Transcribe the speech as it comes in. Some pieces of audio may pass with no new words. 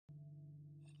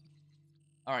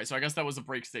Alright, so I guess that was a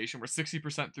break station. We're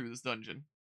 60% through this dungeon.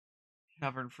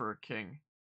 Cavern for a king.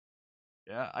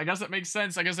 Yeah, I guess that makes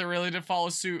sense. I guess they really did follow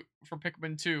suit for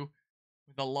Pikmin 2.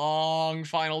 With a long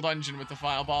final dungeon with the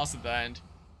final boss at the end.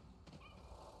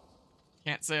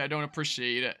 Can't say I don't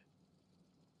appreciate it.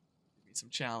 Give me some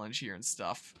challenge here and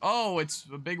stuff. Oh, it's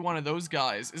a big one of those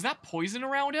guys. Is that poison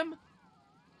around him?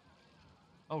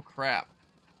 Oh, crap.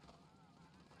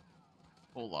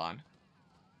 Hold on.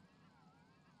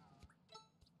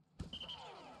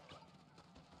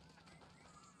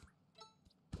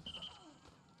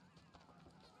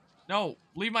 No,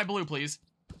 leave my blue, please.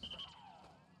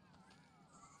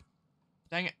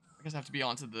 Dang it. I guess I have to be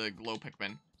onto the glow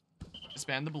Pikmin.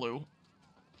 Disband the blue.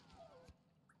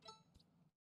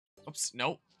 Oops,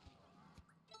 nope.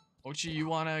 Ochi, you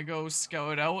wanna go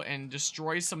scout out and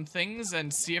destroy some things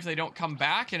and see if they don't come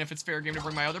back, and if it's fair game to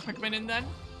bring my other Pikmin in then?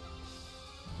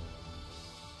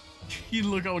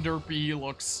 Look how derpy he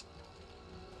looks.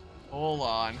 Hold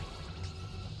on.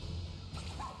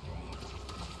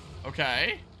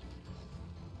 Okay.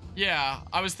 Yeah,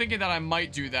 I was thinking that I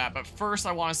might do that, but first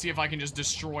I want to see if I can just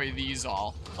destroy these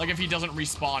all. Like if he doesn't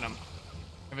respawn them.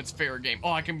 If it's fair game.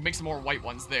 Oh, I can make some more white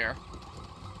ones there.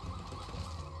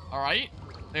 Alright.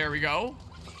 There we go.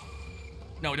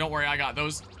 No, don't worry, I got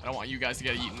those. I don't want you guys to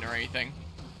get eaten or anything.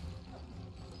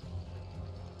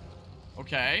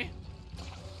 Okay.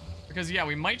 Because, yeah,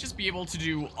 we might just be able to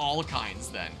do all kinds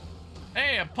then.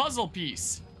 Hey, a puzzle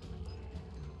piece.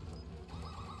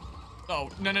 Oh,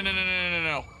 no, no, no, no, no, no,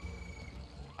 no.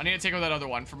 I need to take out that other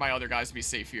one for my other guys to be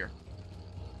safe here.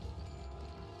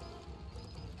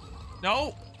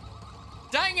 No.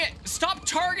 Dang it. Stop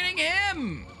targeting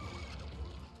him.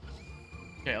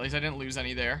 Okay, at least I didn't lose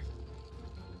any there.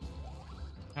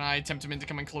 Can I tempt him into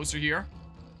coming closer here?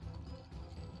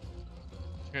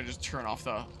 I'm gonna just turn off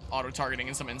the auto-targeting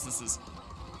in some instances.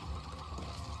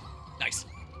 Nice.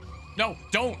 No,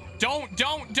 don't.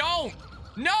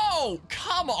 No,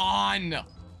 come on.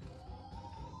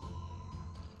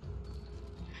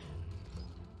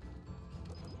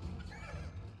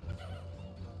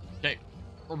 Okay,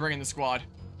 we're bringing the squad.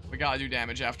 We gotta do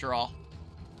damage after all.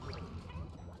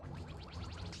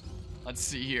 Let's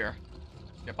see here.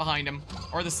 Get behind him.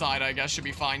 Or the side, I guess, should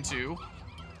be fine too.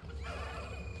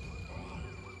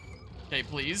 Okay,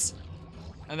 please.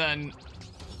 And then,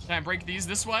 can I break these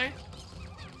this way?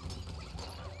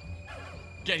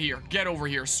 Get here. Get over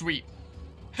here. Sweet.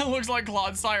 It looks like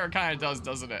Claude Sire kind of does,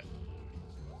 doesn't it?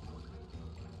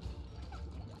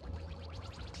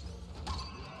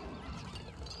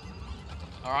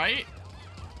 Alright.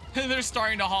 They're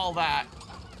starting to haul that.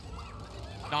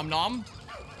 Nom nom.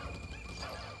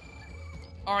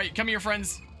 Alright, come here,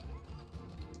 friends.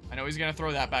 I know he's gonna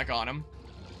throw that back on him.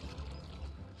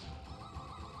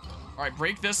 Alright,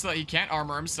 break this so that he can't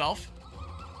armor himself.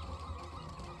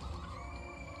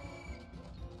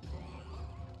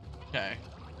 Okay.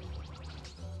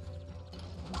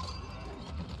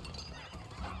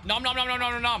 Nom nom nom nom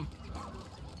nom nom nom.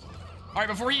 Alright,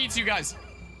 before he eats you guys.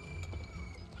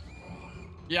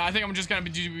 Yeah, I think I'm just gonna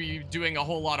be doing a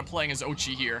whole lot of playing as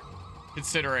Ochi here.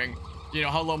 Considering, you know,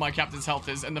 how low my captain's health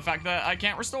is and the fact that I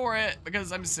can't restore it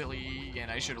because I'm silly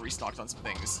and I should have restocked on some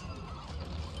things.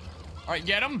 Alright,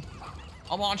 get him.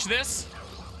 I'll launch this.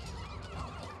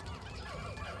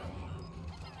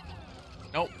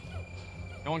 Nope.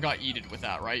 No one got eated with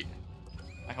that, right?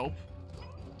 I hope.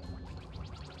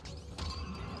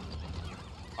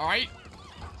 Alright.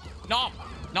 Nom.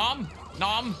 Nom.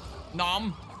 Nom.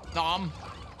 Nom. Nom.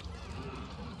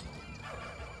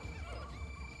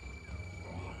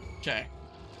 Okay.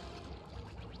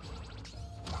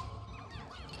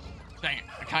 Dang it.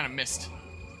 I kind of missed.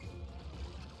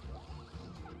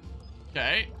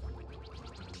 Okay.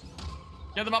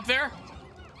 Get them up there.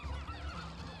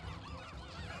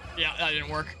 Yeah, that didn't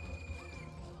work.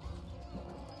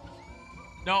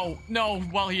 No, no.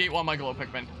 Well, he ate one of my glow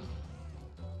Pikmin.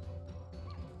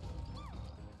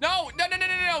 No, no, no, no,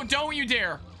 no, no. Don't you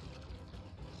dare.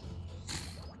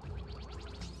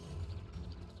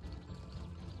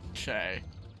 Okay.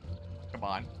 Come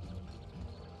on.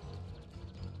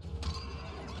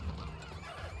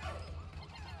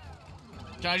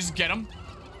 Can I just get him?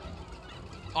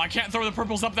 Oh, I can't throw the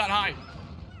purples up that high.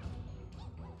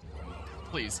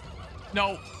 Please.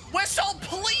 No. Whistle,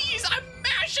 please! I'm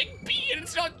mashing B and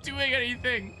it's not doing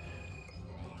anything.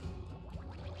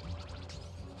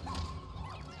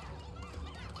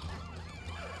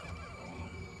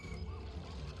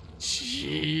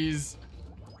 Jeez.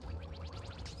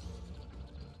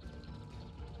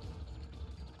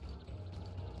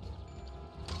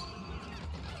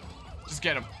 Just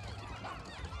get him.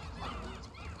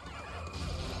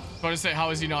 I was gonna say, how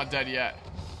is he not dead yet?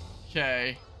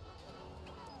 Okay.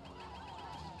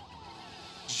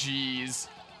 Jeez.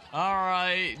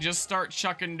 Alright, just start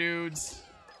chucking dudes.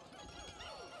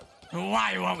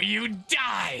 Why won't you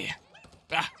die?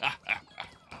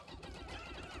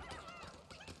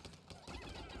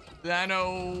 I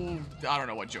don't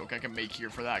know what joke I can make here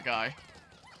for that guy.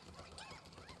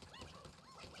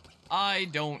 I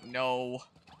don't know.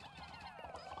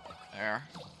 There.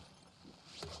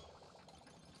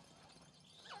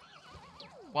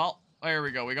 Well, there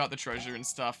we go. We got the treasure and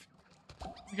stuff.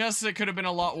 I guess it could have been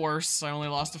a lot worse. I only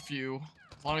lost a few.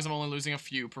 As long as I'm only losing a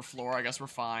few per floor, I guess we're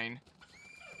fine.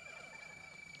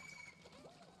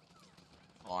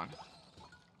 Hold on.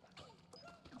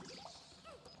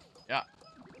 Yeah.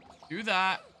 Do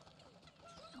that.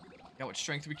 Got what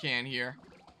strength we can here.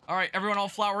 Alright, everyone all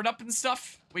flowered up and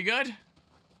stuff? We good?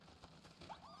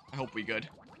 I hope we good.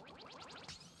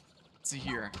 Let's see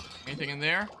here. Anything in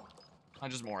there?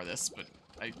 Not just more of this, but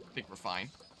I think we're fine.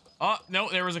 Oh, no,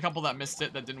 there was a couple that missed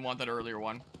it that didn't want that earlier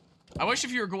one. I wish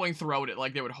if you were going throughout it,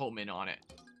 like, they would home in on it.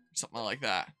 Something like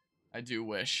that. I do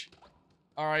wish.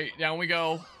 Alright, down we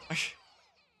go.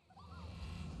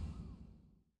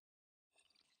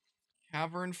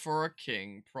 Cavern for a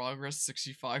king. Progress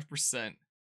 65%.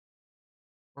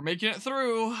 We're making it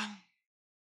through.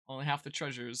 Only half the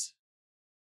treasures.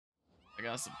 I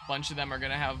guess a bunch of them are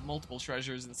gonna have multiple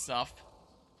treasures and stuff.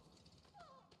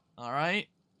 Alright.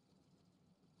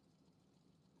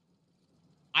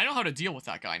 I know how to deal with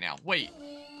that guy now. Wait.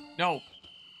 No.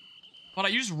 But I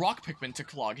used rock Pikmin to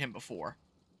clog him before.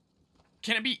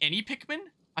 Can it be any Pikmin?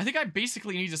 I think I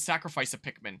basically need to sacrifice a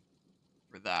Pikmin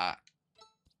for that.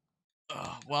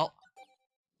 Well.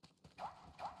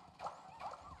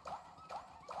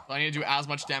 I need to do as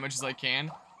much damage as I can.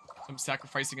 So I'm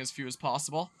sacrificing as few as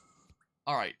possible.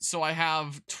 Alright, so I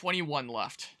have 21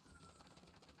 left.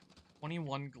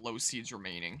 21 glow seeds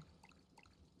remaining.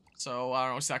 So, I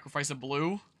don't know, sacrifice a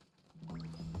blue.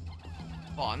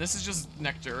 Hold on, this is just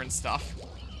nectar and stuff.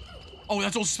 Oh,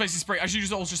 that's ultra spicy spray. I should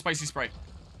use the ultra spicy spray.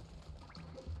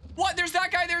 What? There's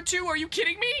that guy there too? Are you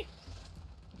kidding me?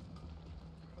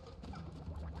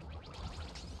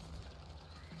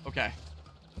 Okay.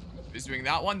 He's doing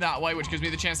that one that way, which gives me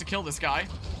the chance to kill this guy.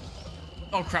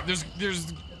 Oh crap, they're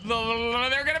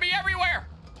gonna be everywhere!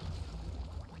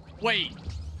 Wait.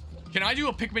 Can I do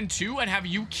a Pikmin 2 and have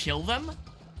you kill them?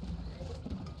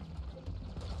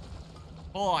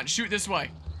 Hold on, shoot this way.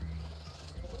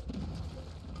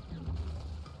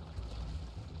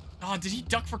 Oh, did he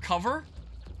duck for cover?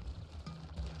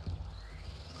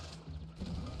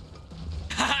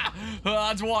 Haha!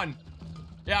 That's one.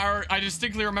 Yeah, I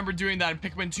distinctly remember doing that in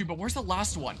Pikmin 2, but where's the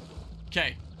last one?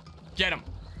 Okay. Get him.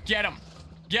 Get him.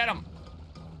 Get him.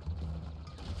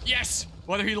 Yes!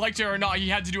 Whether he liked it or not, he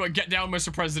had to do a get down,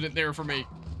 Mr. President there for me.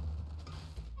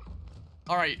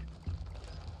 Alright.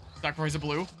 Sacrifice a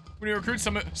blue. When you recruit,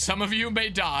 some of you may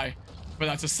die, but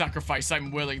that's a sacrifice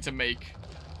I'm willing to make.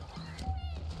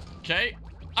 Okay.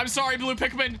 I'm sorry, Blue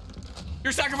Pikmin.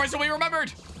 Your sacrifice will be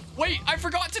remembered. Wait, I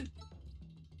forgot to...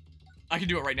 I can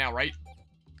do it right now, right?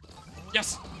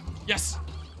 Yes. Yes.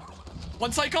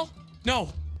 One cycle?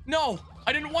 No. No.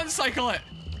 I didn't one cycle it.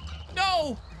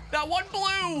 No. That one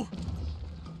blue.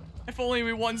 If only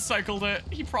we one cycled it,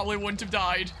 he probably wouldn't have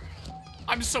died.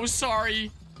 I'm so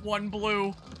sorry. One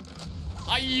blue.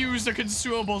 I used a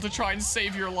consumable to try and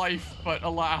save your life, but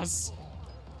alas.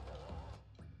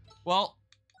 Well,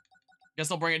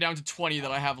 guess I'll bring it down to 20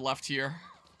 that I have left here.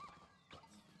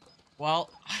 Well,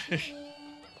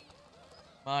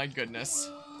 my goodness.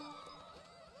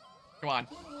 Come on.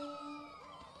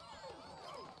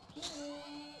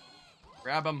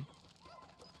 Grab him.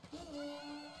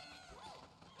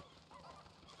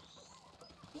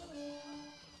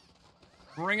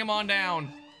 Bring him on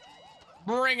down.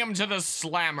 Bring him to the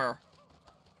slammer.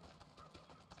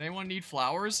 Does anyone need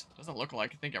flowers? Doesn't look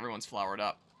like. I think everyone's flowered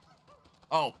up.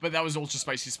 Oh, but that was ultra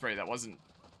spicy spray. That wasn't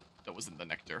the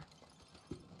nectar.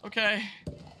 Okay.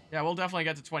 Yeah, we'll definitely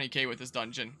get to 20k with this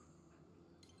dungeon.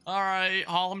 Alright,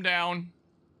 haul him down.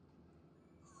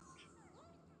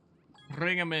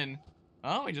 Bring him in.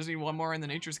 Oh, we just need one more in the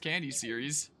Nature's Candy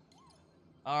series.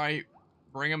 Alright,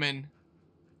 bring him in.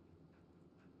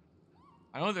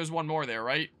 I know there's one more there,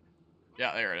 right?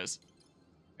 Yeah, there it is.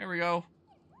 There we go.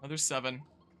 Another 7.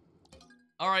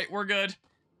 Alright, we're good.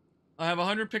 I have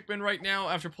 100 Pikmin right now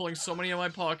after pulling so many in my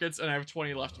pockets, and I have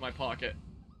 20 left in my pocket.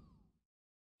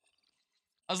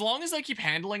 As long as I keep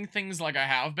handling things like I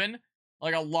have been,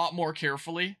 like a lot more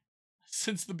carefully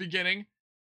since the beginning,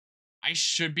 I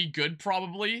should be good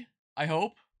probably. I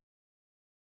hope.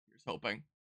 Here's hoping.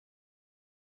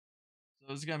 So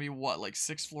there's gonna be what, like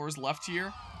 6 floors left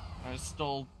here? There's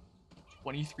still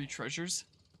 23 treasures.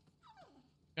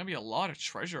 Gonna be a lot of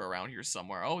treasure around here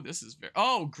somewhere. Oh, this is very...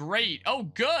 Oh, great. Oh,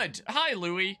 good. Hi,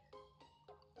 Louie.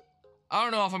 I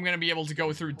don't know if I'm gonna be able to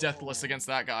go through Deathless against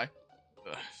that guy.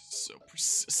 Ugh, so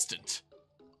persistent.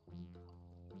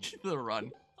 The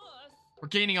run. We're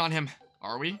gaining on him,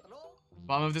 are we?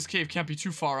 Bottom of this cave can't be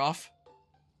too far off.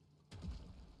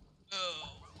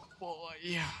 Oh, boy.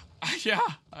 Yeah. Yeah,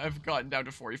 I've gotten down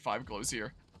to 45 glows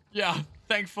here. Yeah,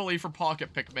 thankfully for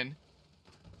pocket Pikmin.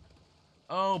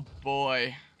 Oh,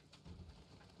 boy.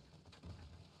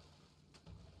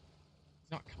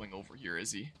 He's not coming over here,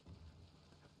 is he?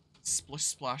 Splish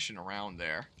splashing around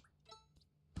there.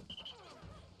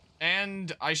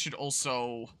 And I should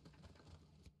also...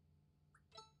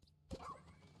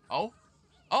 Oh?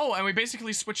 Oh, and we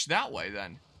basically switched that way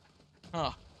then.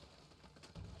 Huh.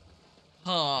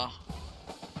 Huh.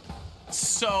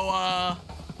 So,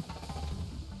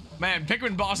 man,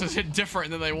 Pikmin bosses hit different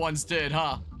than they once did,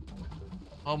 huh?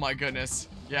 Oh my goodness.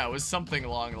 Yeah, it was something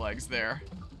long legs there.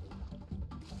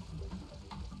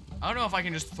 I don't know if I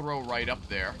can just throw right up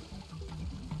there.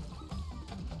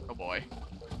 Oh boy.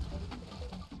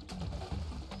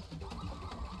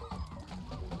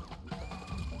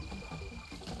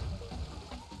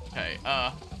 Okay,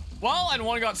 well, and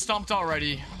one got stomped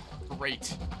already.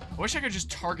 Great. I wish I could just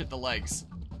target the legs.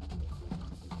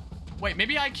 Wait,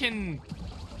 maybe I can...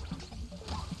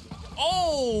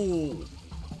 Oh!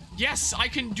 Yes, I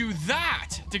can do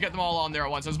that to get them all on there at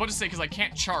once. I was about to say, because I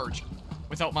can't charge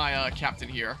without my, captain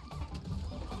here.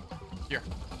 Here.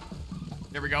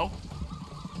 There we go.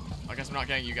 I guess I'm not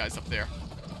getting you guys up there.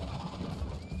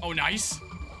 Oh, nice.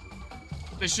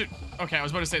 They should... Okay, I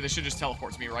was about to say they should just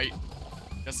teleport to me, right?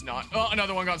 Guess not. Oh,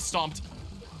 another one got stomped.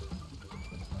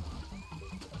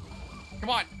 Come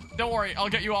on. Don't worry. I'll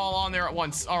get you all on there at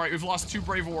once. All right, we've lost 2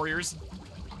 brave warriors.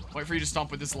 Wait for you to stomp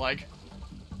with this leg.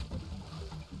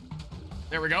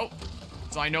 There we go.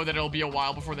 So I know that it'll be a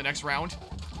while before the next round.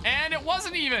 And it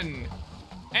wasn't even.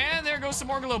 And there goes some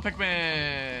more glow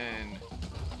Pikmin.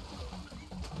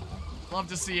 Love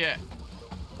to see it.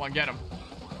 Come on, get him.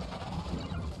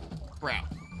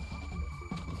 Crap.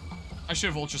 I should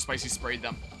have ultra spicy sprayed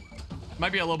them.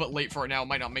 Might be a little bit late for it now.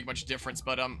 Might not make much difference,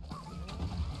 but come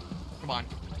on.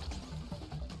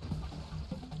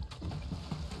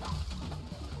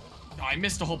 Oh, I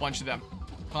missed a whole bunch of them.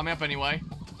 Climb up anyway.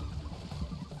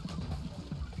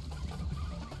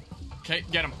 Okay,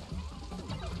 get him.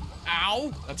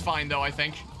 Ow! That's fine though, I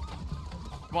think.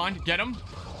 Come on, get him.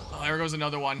 Oh, there goes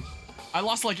another one. I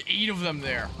lost like 8 of them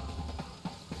there.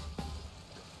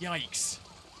 Yikes.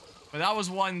 But that was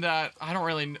one that I don't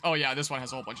really... Oh yeah, this one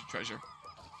has a whole bunch of treasure.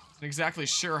 Not exactly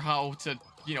sure how to,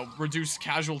 you know, reduce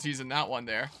casualties in that one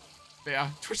there. But yeah,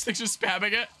 Twitch thinks just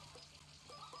spamming it.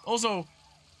 Also,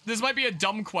 this might be a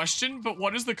dumb question, but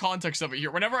what is the context of it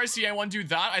here? Whenever I see anyone do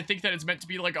that, I think that it's meant to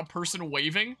be like a person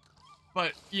waving.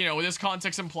 But, you know, this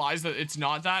context implies that it's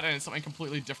not that and it's something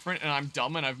completely different and I'm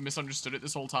dumb and I've misunderstood it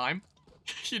this whole time.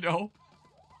 You know?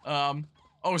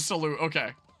 Oh, salute.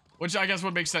 Okay. Which I guess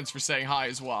would make sense for saying hi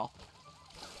as well.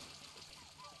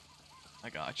 I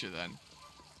got you then.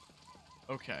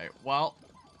 Okay, well.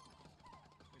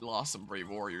 We lost some brave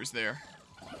warriors there.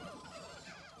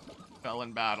 Fell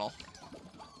in battle.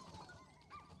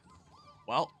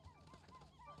 Well.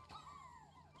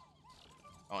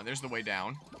 Oh, and there's the way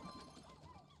down.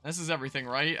 This is everything,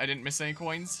 right? I didn't miss any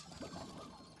coins?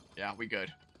 Yeah, we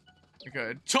good. We're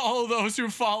good. To all those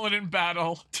who've fallen in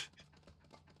battle.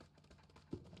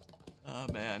 Oh,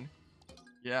 man.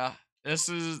 Yeah. This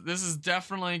is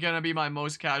definitely gonna be my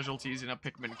most casualties in a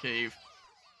Pikmin cave.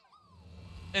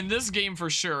 In this game for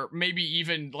sure. Maybe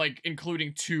even, like,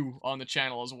 including 2 on the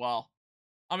channel as well.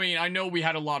 I mean, I know we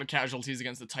had a lot of casualties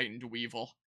against the Titan Dweevil.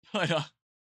 But,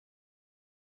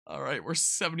 alright, we're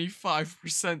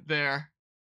 75% there.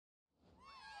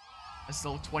 I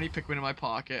still have 20 Pikmin in my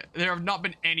pocket. There have not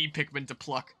been any Pikmin to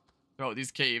pluck throughout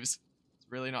these caves.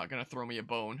 It's really not gonna throw me a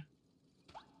bone.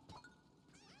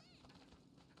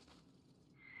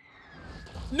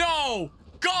 No!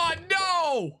 God,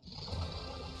 no!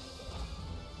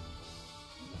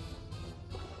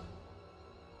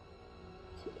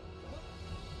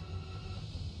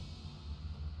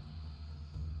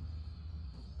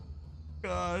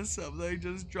 God, something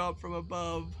just dropped from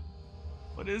above.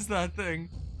 What is that thing?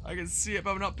 I can see it,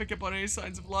 but I'm not picking up on any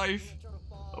signs of life.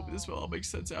 Hope this will all make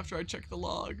sense after I check the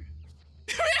log.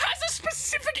 It has a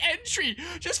specific entry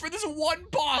just for this one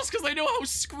boss because I know how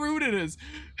screwed it is.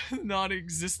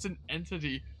 Non-existent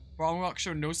entity. Wrong rock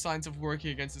showed no signs of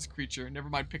working against this creature. Never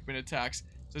mind Pikmin attacks.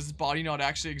 Does his body not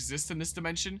actually exist in this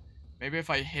dimension? Maybe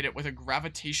if I hit it with a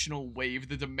gravitational wave,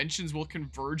 the dimensions will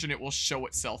converge and it will show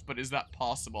itself. But is that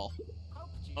possible?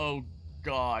 Oh,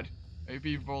 God.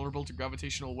 Maybe vulnerable to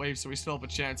gravitational waves, so we still have a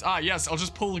chance. Ah, yes, I'll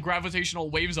just pull the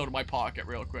gravitational waves out of my pocket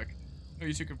real quick. No,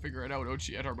 you two can figure it out,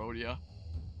 Ochi and Harmonia.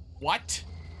 What?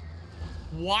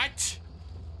 What?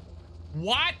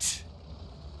 What?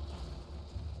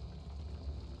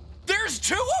 There's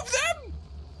 2 of them?!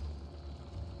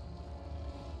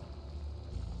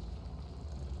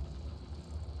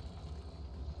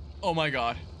 Oh my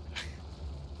god.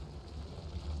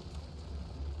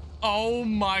 Oh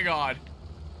my god.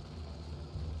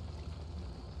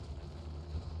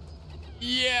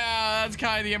 Yeah, that's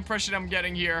kind of the impression I'm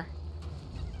getting here.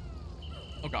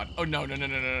 Oh god. Oh no, no, no,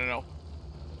 no, no, no, no.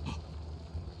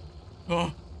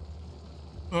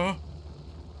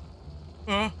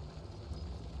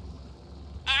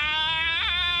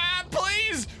 Ah,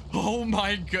 please! Oh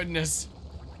my goodness.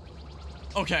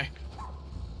 Okay.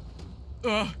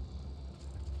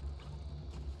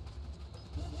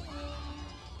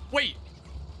 Wait.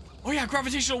 Oh yeah,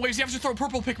 gravitational waves. You have to throw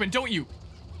purple Pikmin, don't you?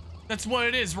 That's what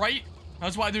it is, right?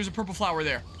 That's why there's a purple flower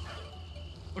there.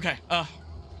 Okay,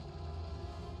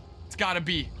 it's gotta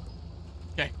be.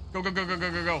 Okay, go, go, go, go,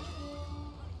 go, go, go.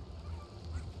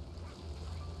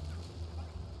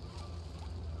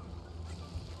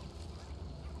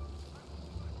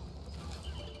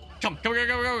 Come, go, go,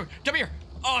 go, go, come here.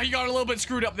 Oh, he got a little bit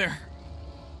screwed up there.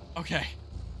 Okay.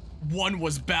 1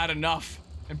 was bad enough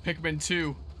in Pikmin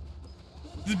 2.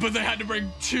 But they had to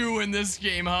bring 2 in this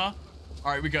game, huh?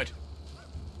 Alright, we good.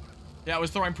 Yeah, I was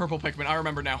throwing purple Pikmin. I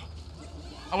remember now.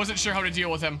 I wasn't sure how to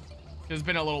deal with him. It's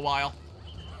been a little while.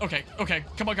 Okay, okay.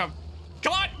 Come on, come.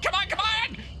 Come on, come on, come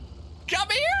on! Come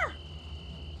here!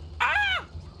 Ah!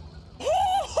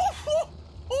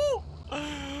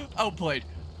 Outplayed.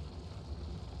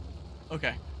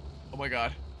 Okay. Oh my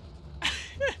god.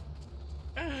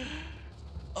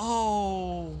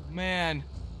 Oh, man.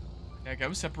 Okay,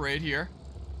 go separate here.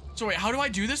 So wait, how do I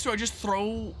do this? Do I just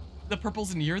throw the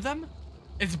purples near them?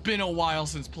 It's been a while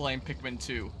since playing Pikmin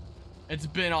 2. It's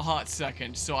been a hot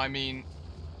second, so I mean...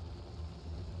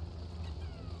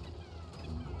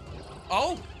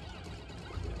 Oh!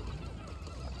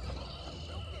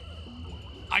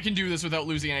 I can do this without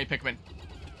losing any Pikmin.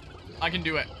 I can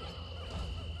do it.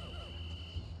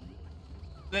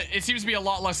 It seems to be a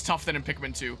lot less tough than in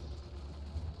Pikmin 2.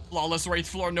 Flawless Wraith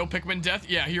Floor, no Pikmin death?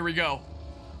 Yeah, here we go.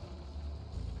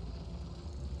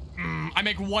 I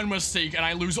make 1 mistake and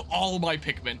I lose all my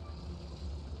Pikmin.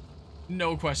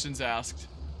 No questions asked.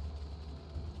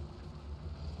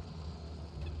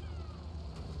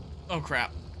 Oh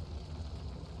crap.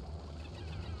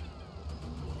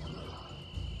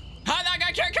 Ah, that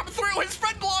guy can't come through! His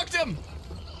friend blocked him!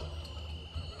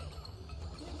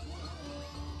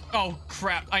 Oh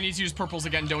crap, I need to use purples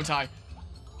again, don't I?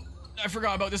 I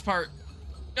forgot about this part.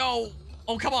 No!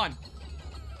 Oh, come on!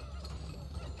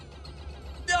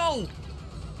 No!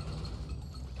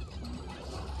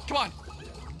 Come on!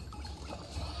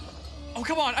 Oh,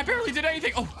 come on! I barely did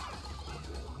anything! Oh!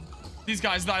 These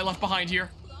guys that I left behind here.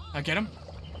 I get him.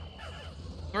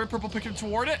 Third purple Pikmin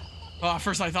toward it.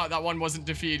 First I thought that one wasn't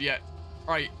defeated yet.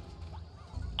 Alright.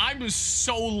 I'm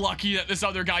so lucky that this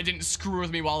other guy didn't screw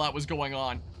with me while that was going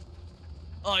on.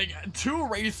 Like, 2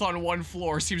 Wraiths on 1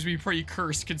 floor seems to be pretty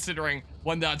cursed, considering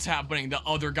when that's happening, the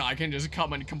other guy can just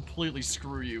come and completely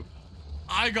screw you.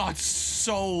 I got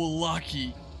so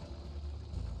lucky.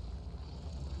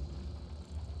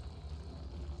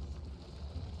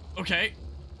 Okay.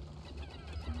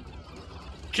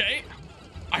 Okay.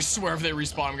 I swear if they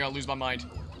respawn, I'm gonna lose my mind.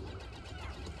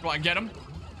 Come on, get him.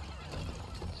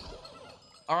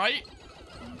 Alright.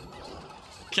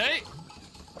 Okay.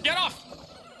 Get off!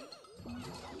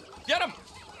 Get him!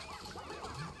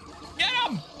 Get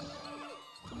him!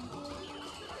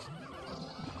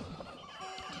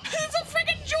 It's a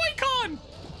freaking Joy-Con!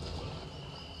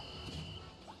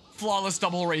 Flawless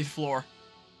double Wraith floor.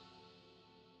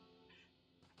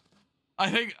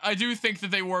 I do think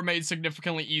that they were made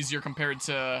significantly easier compared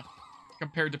to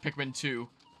Pikmin 2,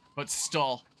 but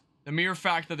still, the mere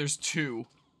fact that there's 2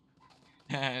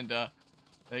 and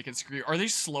they can screw you. Are they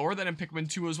slower than in Pikmin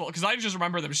 2 as well? Because I just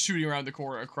remember them shooting around the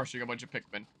corner and crushing a bunch of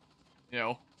Pikmin. You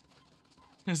know,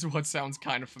 this is what sounds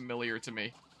kind of familiar to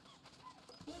me.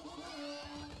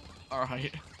 All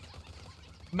right.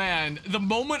 Man, the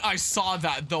moment I saw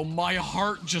that, though, my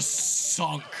heart just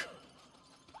sunk.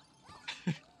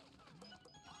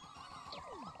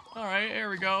 Alright, here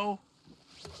we go.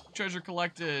 Treasure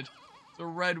collected. It's a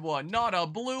red one, not a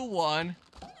blue one.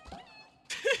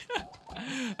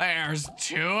 There's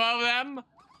 2 of them?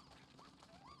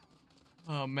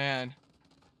 Oh, man.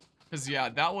 Because, yeah,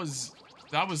 that was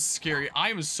scary. I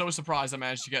am so surprised I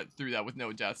managed to get through that with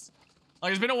no deaths.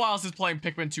 Like, it's been a while since playing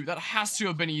Pikmin 2. That has to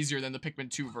have been easier than the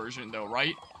Pikmin 2 version, though,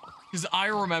 right? Because I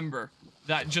remember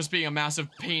that just being a massive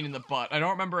pain in the butt. I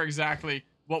don't remember exactly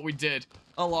what we did,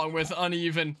 along with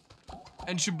Uneven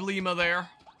and Shublima there.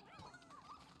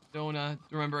 Don't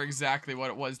remember exactly what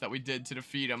it was that we did to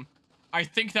defeat him. I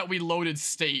think that we loaded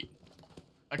state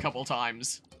a couple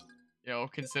times, you know,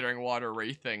 considering water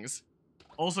wraith things.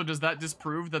 Also, does that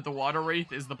disprove that the water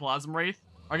wraith is the plasma wraith?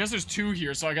 I guess there's 2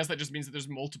 here, so I guess that just means that there's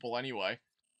multiple anyway.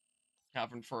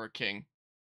 Cavern for a king.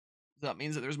 That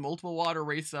means that there's multiple water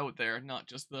wraiths out there, not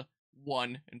just the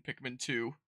one in Pikmin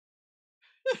 2.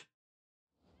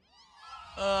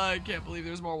 I can't believe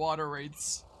there's more water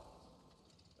wraiths.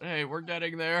 But hey, we're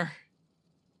getting there.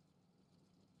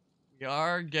 We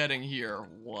are getting here.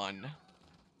 1.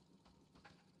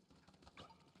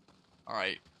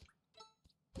 Alright.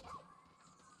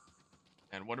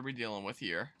 And what are we dealing with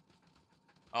here?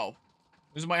 Oh.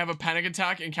 This might have a panic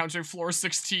attack encountering floor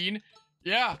 16.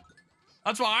 Yeah.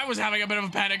 That's why I was having a bit of a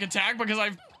panic attack, because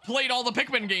I've played all the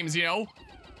Pikmin games, you know?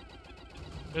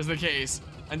 Is the case.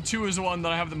 And 2 is the one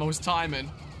that I have the most time in.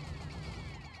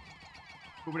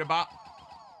 Boop-a-da-bop.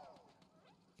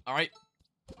 Alright.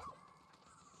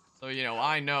 So, you know,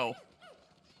 I know.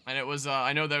 And it was,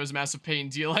 I know there was massive pain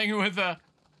dealing with,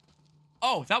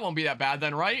 Oh, that won't be that bad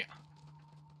then, right?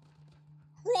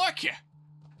 Crikey!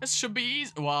 This should be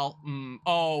easy. Well,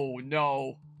 oh,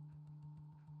 no.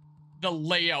 The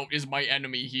layout is my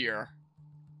enemy here.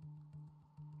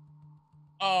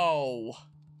 Oh.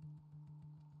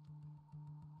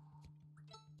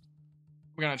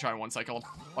 We're gonna try one cycle.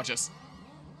 Watch this.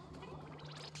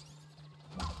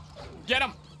 Get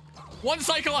him! One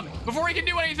cycle him before he can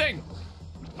do anything!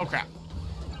 Oh, crap.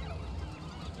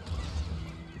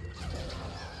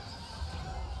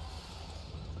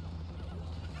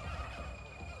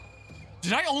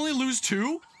 Did I only lose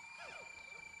 2?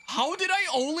 How did I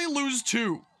only lose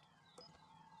 2?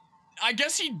 I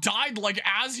guess he died, like,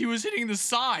 as he was hitting the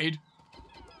side.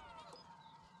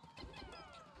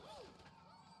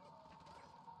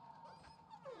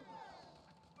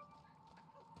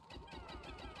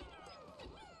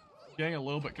 Getting a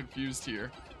little bit confused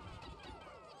here.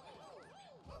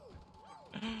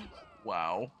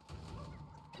 Wow.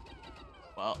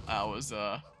 Well, that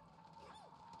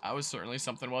was certainly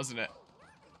something, wasn't it?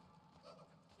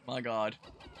 My god.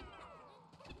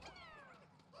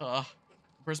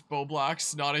 First bow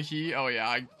blocks, not a he. Oh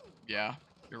yeah, yeah,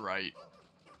 you're right.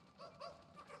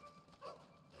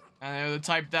 And they're the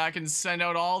type that can send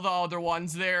out all the other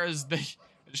ones there as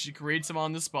she creates them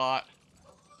on the spot.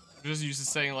 I'm just used to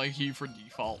saying like he for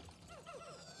default.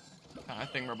 Kind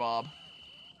of thingamabob.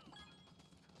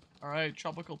 Alright,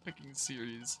 tropical picking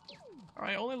series.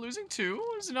 Alright, only losing 2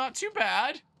 is not too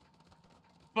bad.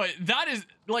 But that is,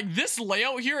 like, this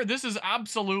layout here, this is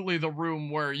absolutely the room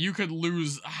where you could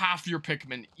lose half your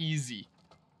Pikmin easy.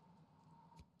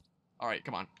 Alright,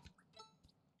 come on.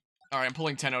 Alright, I'm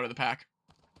pulling 10 out of the pack.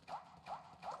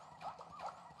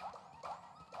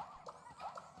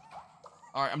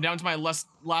 Alright, I'm down to my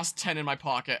last 10 in my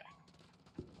pocket.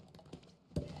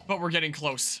 But we're getting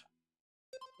close.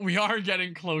 We are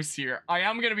getting close here. I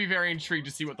am going to be very intrigued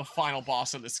to see what the final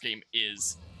boss of this game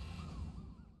is.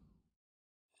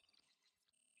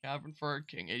 Cavern for a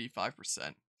King,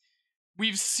 85%.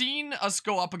 We've seen us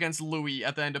go up against Louis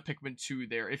at the end of Pikmin 2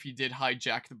 there, if he did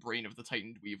hijack the brain of the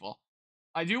Titan Dweevil.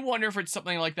 I do wonder if it's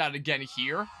something like that again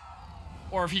here,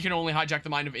 or if he can only hijack the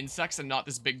mind of insects and not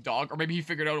this big dog, or maybe he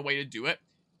figured out a way to do it.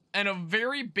 And a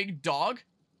very big dog?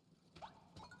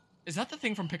 Is that the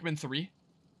thing from Pikmin 3?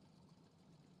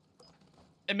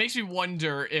 It makes me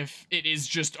wonder if it is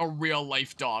just a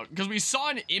real-life dog, because we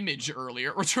saw an image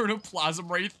earlier, Return of Plasm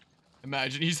Wraith.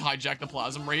 Imagine he's hijacked the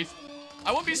Plasm Wraith.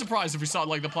 I wouldn't be surprised if we saw,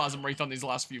 like, the Plasm Wraith on these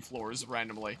last few floors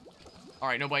randomly.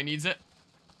 Alright, nobody needs it.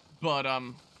 But,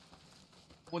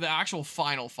 well, the actual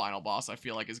final boss, I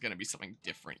feel like, is gonna be something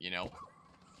different, you know?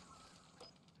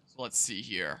 So let's see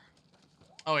here.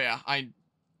 Oh, yeah, I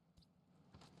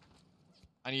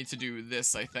need to do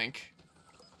this, I think.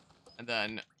 And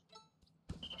then...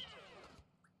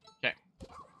 Okay.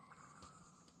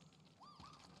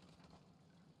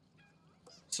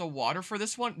 So water for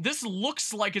this one? This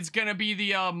looks like it's gonna be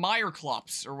the,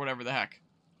 Meyerklops, or whatever the heck.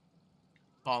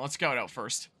 Hold on, let's scout out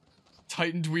first.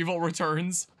 Titan Dweevil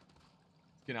returns.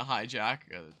 It's gonna hijack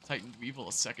Titan Dweevil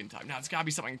a second time. Now, it's gotta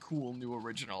be something cool, new,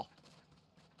 original.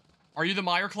 Are you the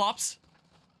Meyerklops?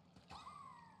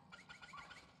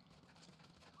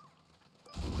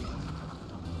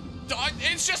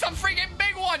 It's just a freaking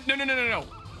big one! No.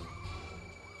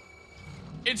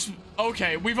 It's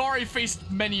okay. We've already faced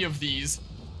many of these,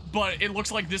 but it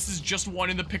looks like this is just one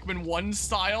in the Pikmin 1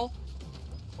 style,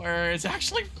 where it's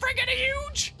actually friggin'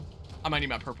 huge. I might need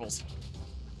my purples.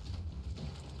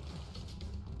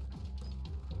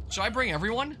 Should I bring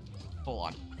everyone? Hold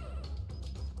on.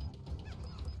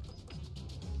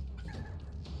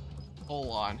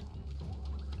 Hold on.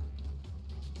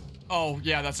 Oh,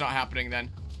 yeah, that's not happening then.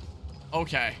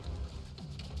 Okay.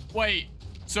 Wait.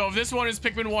 So if this one is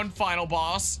Pikmin 1 final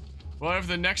boss, what if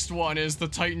the next one is the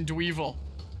Titan Dweevil?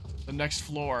 The next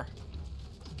floor.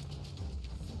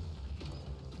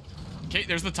 Okay,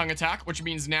 there's the tongue attack, which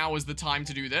means now is the time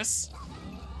to do this.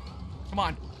 Come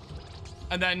on.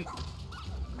 And then...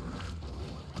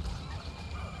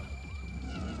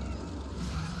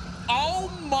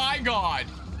 oh my god!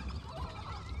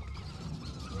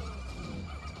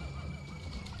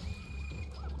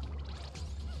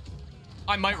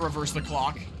 I might reverse the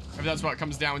clock, if that's what it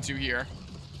comes down to here.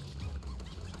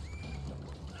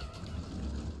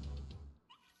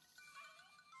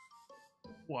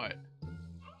 What?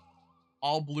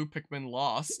 All blue Pikmin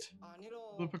lost.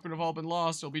 Blue Pikmin have all been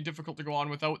lost. It'll be difficult to go on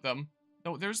without them.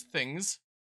 No, there's things.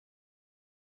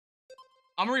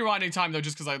 I'm rewinding time, though,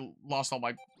 just because I lost all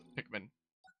my Pikmin.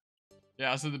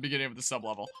 Yeah, it's at the beginning of the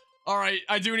sub-level. Alright,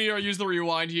 I do need to use the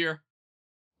rewind here.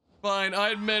 Fine, I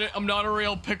admit it, I'm not a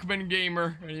real Pikmin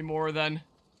gamer anymore then.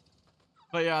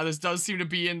 But yeah, this does seem to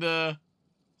be in the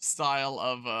style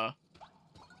of,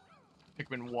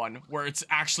 Pikmin 1, where it's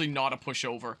actually not a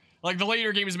pushover. Like, the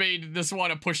later games made this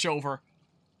one a pushover,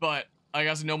 but I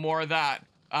guess no more of that.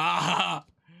 Ah!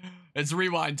 It's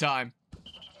rewind time.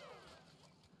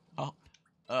 Oh,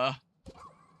 I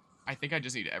think I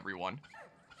just need everyone.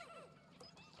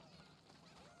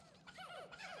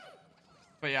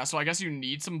 But yeah, so I guess you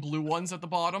need some blue ones at the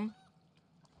bottom.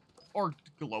 Or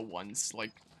glow ones. Like,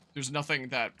 there's nothing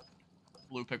that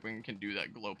blue Pikmin can do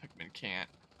that glow Pikmin can't.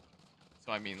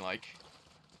 So I mean, like...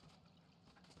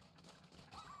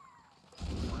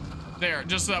 there,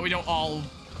 just so that we don't all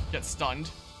get stunned.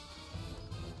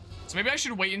 So maybe I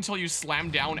should wait until you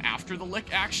slam down after the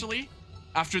lick, actually.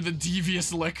 After the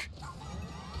devious lick.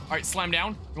 Alright, slam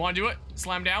down. You wanna do it?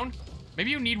 Slam down? Maybe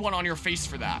you need one on your face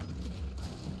for that.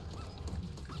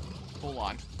 Hold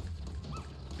on.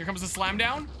 Here comes the slam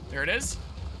down. There it is.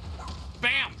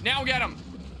 Bam! Now get him!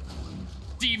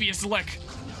 Devious lick.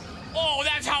 Oh,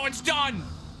 that's how it's done!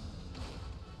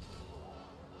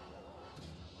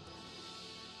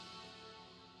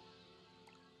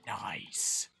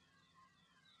 Nice.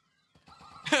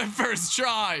 First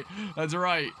try! That's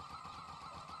right.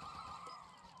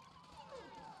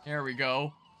 There we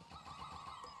go.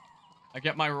 I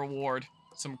get my reward.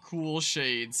 Some cool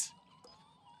shades.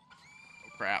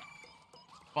 Crap.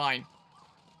 Fine.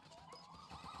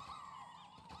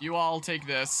 You all take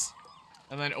this.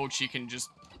 And then Ochi can just...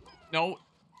 no.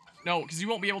 No, because you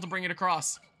won't be able to bring it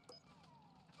across.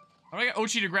 How do I get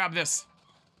Ochi to grab this?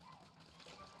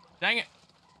 Dang it.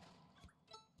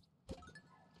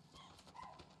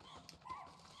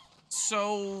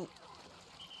 So...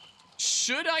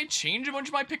 should I change a bunch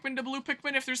of my Pikmin to blue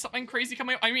Pikmin if there's something crazy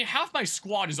coming up? I mean, half my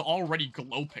squad is already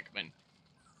glow Pikmin.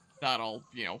 That'll,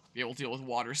 you know, be able to deal with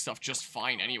water stuff just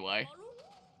fine anyway.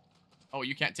 Oh,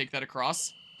 you can't take that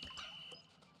across?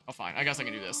 Oh, fine. I guess I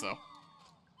can do this, though.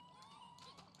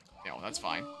 No, that's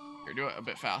fine. Here, do it a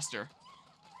bit faster.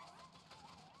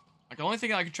 Like, the only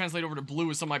thing I could translate over to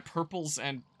blue is some of my purples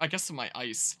and, I guess, some of my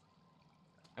ice.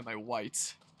 And my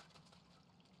whites.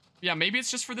 Yeah, maybe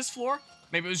it's just for this floor.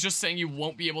 Maybe it was just saying you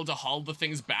won't be able to haul the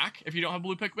things back if you don't have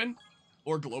blue Pikmin.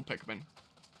 Or glow Pikmin.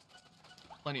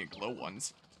 Plenty of glow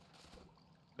ones.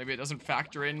 Maybe it doesn't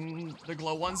factor in the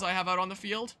glow ones I have out on the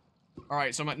field.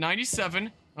 Alright, so I'm at 97.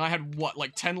 And I had, what,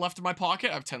 like 10 left in my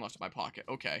pocket? I have 10 left in my pocket.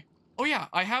 Okay. Oh yeah,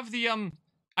 I have the,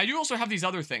 I do also have these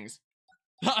other things.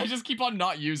 I just keep on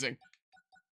not using.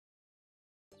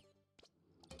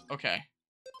 Okay.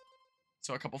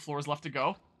 So a couple floors left to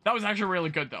go. That was actually really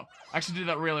good, though. I actually did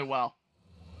that really well.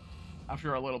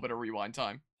 After a little bit of rewind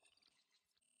time.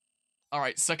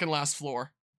 Alright, second last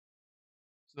floor.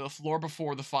 So the floor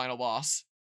before the final boss.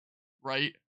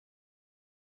 Right?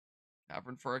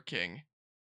 Tavern for a king.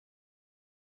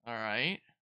 Alright.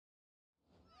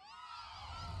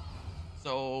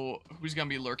 So, who's gonna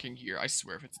be lurking here? I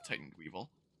swear if it's a Titan Dweevil.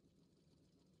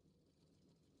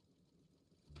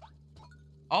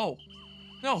 Oh.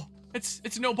 No,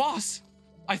 it's no boss.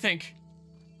 I think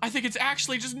it's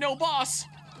actually just no boss.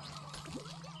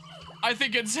 I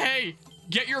think it's, hey,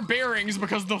 get your bearings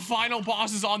because the final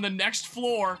boss is on the next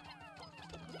floor.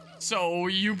 So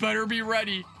you better be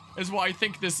ready, is what I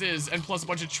think this is. And plus a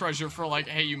bunch of treasure for like,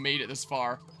 hey, you made it this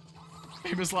far.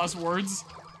 Famous last words.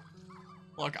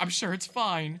 Look, I'm sure it's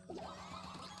fine.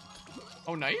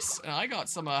 Oh, nice. And I got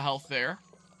some health there,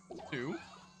 too.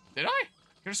 Did I?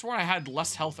 I could have sworn I had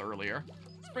less health earlier.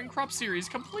 Spring crop series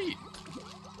complete.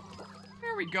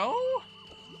 There we go.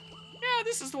 Yeah,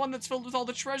 this is the one that's filled with all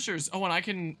the treasures. Oh, and I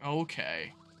can...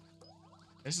 Okay.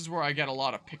 This is where I get a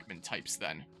lot of Pikmin types,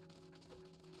 then.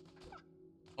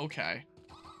 Okay.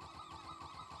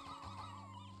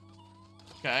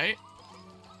 Okay.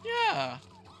 Yeah.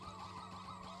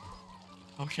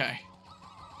 Okay.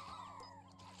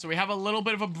 So we have a little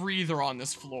bit of a breather on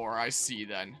this floor, I see,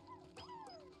 then.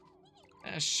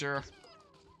 Sure.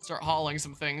 Start hauling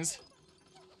some things.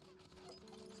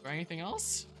 Is there anything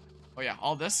else? Oh, yeah,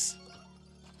 all this.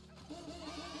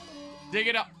 Dig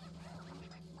it up.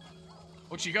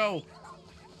 Ochi, go.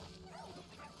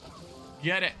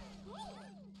 Get it.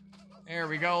 There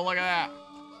we go, look at that.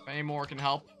 If any more can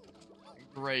help.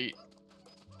 Great.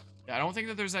 Yeah, I don't think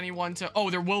that there's anyone to... Oh,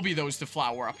 there will be those to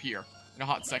flower up here in a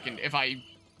hot second if I,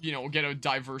 you know, get a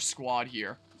diverse squad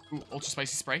here. Ooh, ultra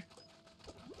spicy spray.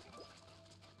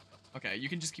 Okay, you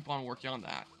can just keep on working on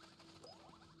that.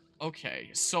 Okay,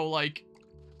 so, like...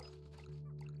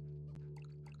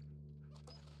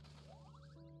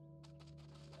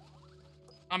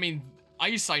 I mean,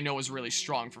 ice I know is really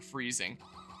strong for freezing.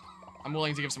 I'm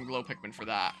willing to give some glow Pikmin for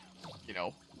that, you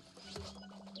know.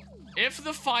 If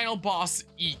the final boss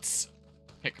eats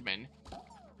Pikmin,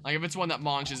 like if it's one that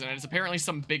munches and it's apparently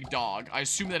some big dog, I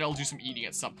assume that it'll do some eating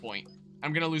at some point.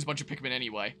 I'm gonna lose a bunch of Pikmin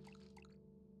anyway.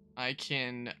 I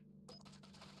can,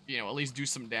 you know, at least do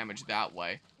some damage that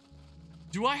way.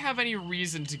 Do I have any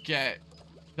reason to get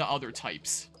the other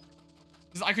types?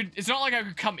 Because I could, it's not like I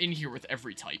could come in here with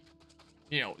every type.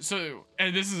 You know, so,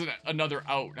 and this is another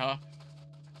out, huh?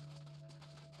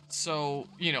 So,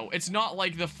 you know, it's not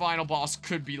like the final boss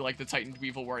could be like the Titan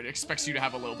Weevil where it expects you to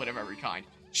have a little bit of every kind.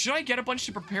 Should I get a bunch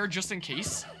to prepare just in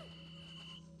case?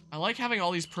 I like having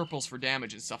all these purples for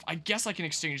damage and stuff. I guess I can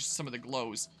exchange some of the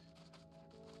glows.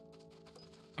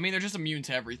 I mean, they're just immune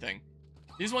to everything.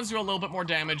 These ones do a little bit more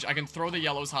damage. I can throw the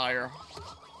yellows higher.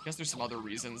 I guess there's some other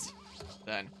reasons.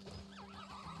 Then,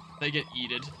 if they get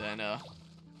eated, then,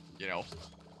 you know,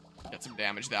 get some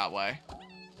damage that way.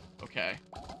 Okay.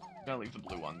 I'm gonna leave the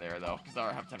blue one there, though, because I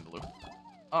already have 10 blue.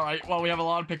 Alright, well, we have a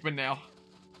lot of Pikmin now.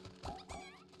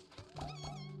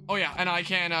 Oh, yeah, and I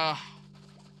can,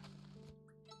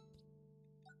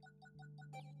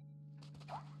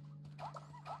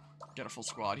 get a full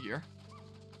squad here.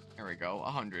 There we go,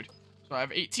 100. So I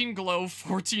have 18 glow,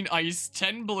 14 ice,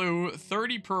 10 blue,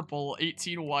 30 purple,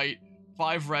 18 white,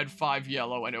 5 red, 5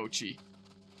 yellow, and Ochi.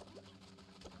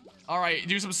 Alright,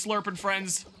 do some slurping,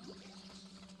 friends.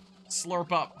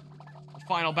 Slurp up. The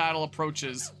final battle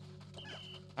approaches.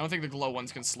 I don't think the glow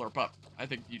ones can slurp up. I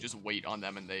think you just wait on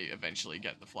them and they eventually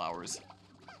get the flowers.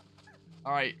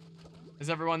 Alright. Is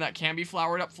everyone that can be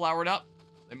flowered up flowered up?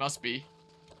 They must be.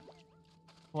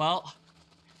 Well,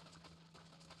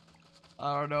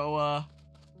 I don't know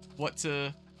what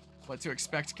to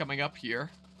expect coming up here.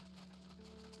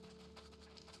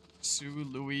 Sue,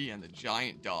 Louie, and the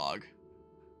giant dog.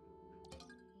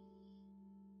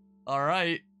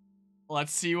 Alright.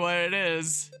 Let's see what it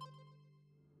is.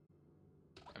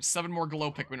 I have 7 more glow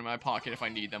Pikmin in my pocket if I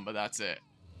need them, but that's it.